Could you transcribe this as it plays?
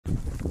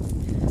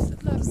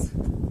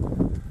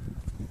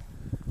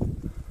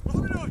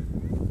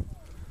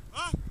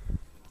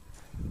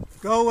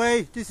Go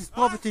away, this is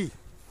property.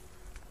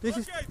 This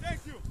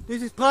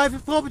is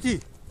private property.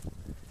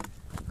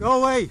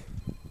 Go away.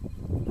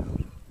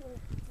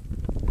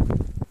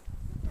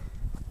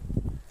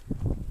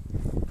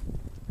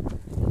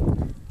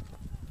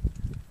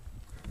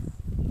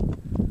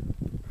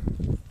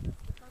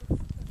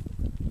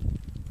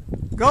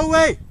 Go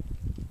away.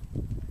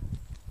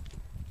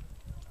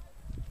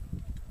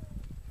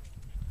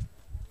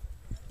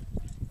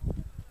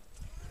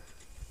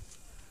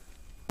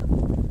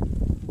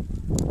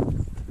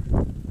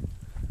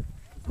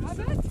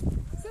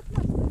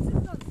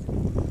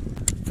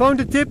 Found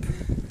the tip.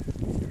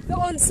 The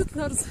old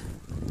settlers.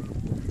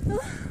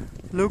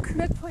 Look,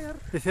 Net fire.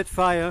 they set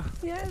fire.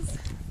 Yes.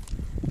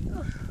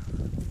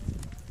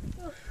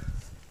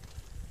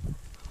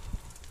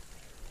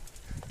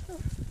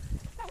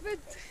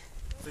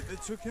 They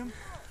took him?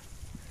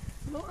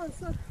 No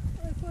answer.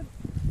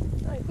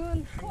 I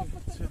couldn't.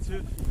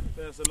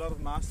 There's a lot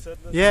of mass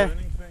settlers Yeah.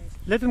 burning things.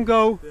 Let them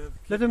go.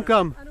 Let them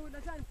come.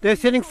 They're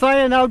setting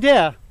fire now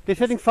there. They're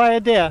setting fire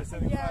there. They're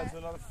setting fire to a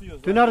lot of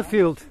fields. To another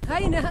field.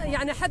 هاي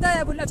يعني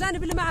حدا ابو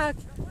الاجانب اللي معك. I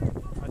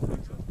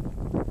think so.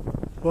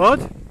 What?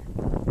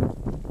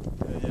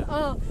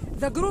 Yeah.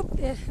 The group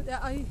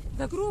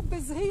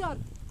is here.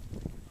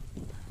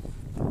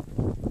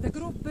 The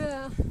group.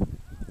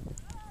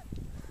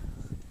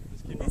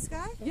 This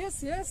guy?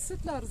 Yes,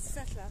 settlers.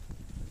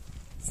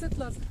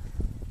 Settlers.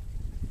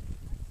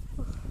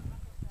 Oh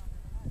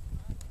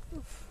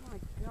my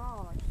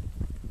god.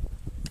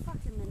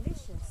 Fucking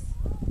malicious.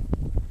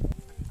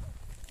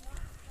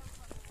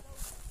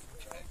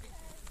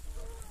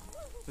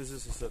 This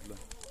is a settler.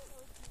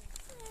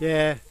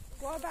 Yeah.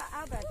 What about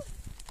Abed?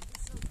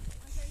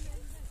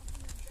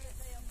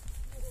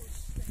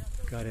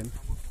 Got him.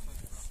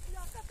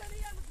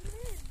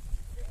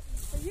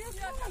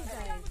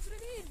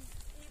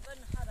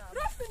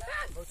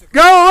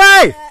 Go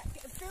away!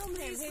 Film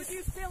him. Would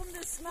you film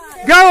this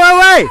man? Go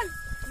away!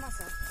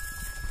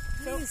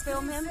 Please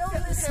film him. I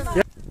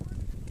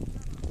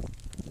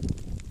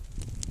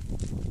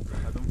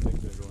don't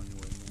think they're going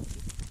away now.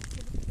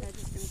 They're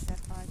just going to set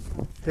fire to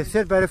them. They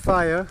sit by the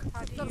fire.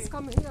 Settlers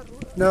come here.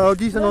 No,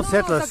 these are not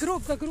settlers. The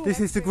group. This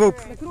is the group.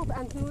 The group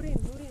and Nurin.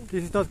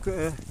 This is not.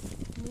 Nurin.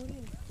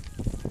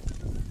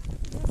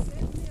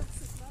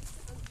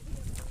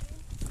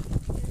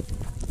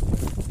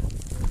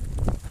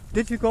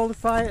 Did you call the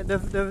fire,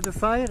 the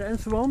fire and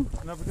so on?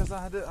 No, because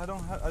I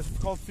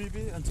called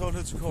Phoebe and told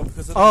her to call.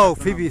 Because I don't Oh, have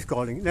the Phoebe is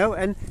calling. No,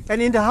 and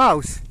in the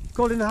house.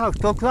 Call in the house.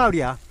 Call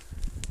Claudia.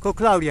 Call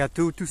Claudia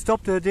to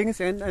stop the things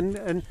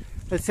and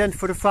send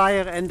for the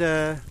fire and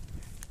the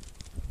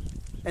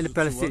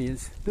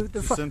Palestinians.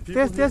 Send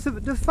people There's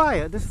a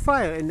fire. There's a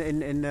fire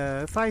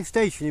in fire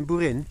station in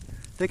Burin.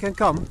 They can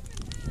come.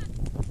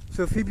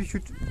 So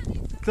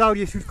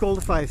Claudia should call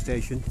the fire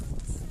station.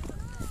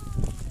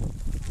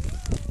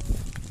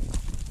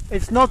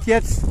 It's not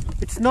yet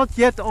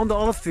on the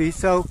olive tree,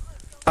 so.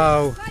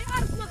 Oh.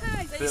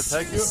 They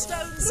attack you?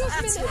 Stones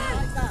at him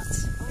like that.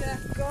 Yeah.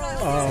 God.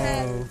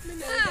 Oh.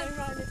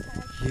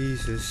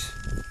 Jesus.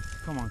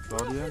 Come on,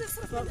 Claudia. Let's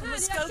go quickly.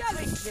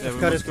 Yeah, we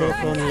Got must it go.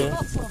 on here.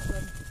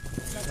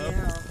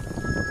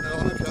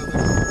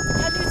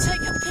 Can you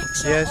take a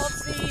picture Yes. of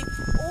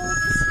all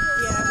this hill?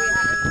 Yeah, we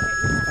have.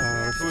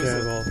 Oh, it's Who is it?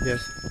 terrible.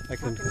 Yes, I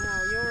can. Fucking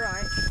hell, you're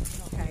right.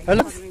 Okay.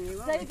 Hello.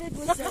 David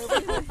was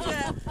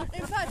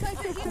In fact, I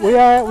think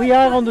We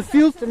are on the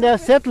field and there are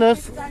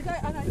settlers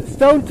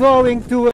stone throwing to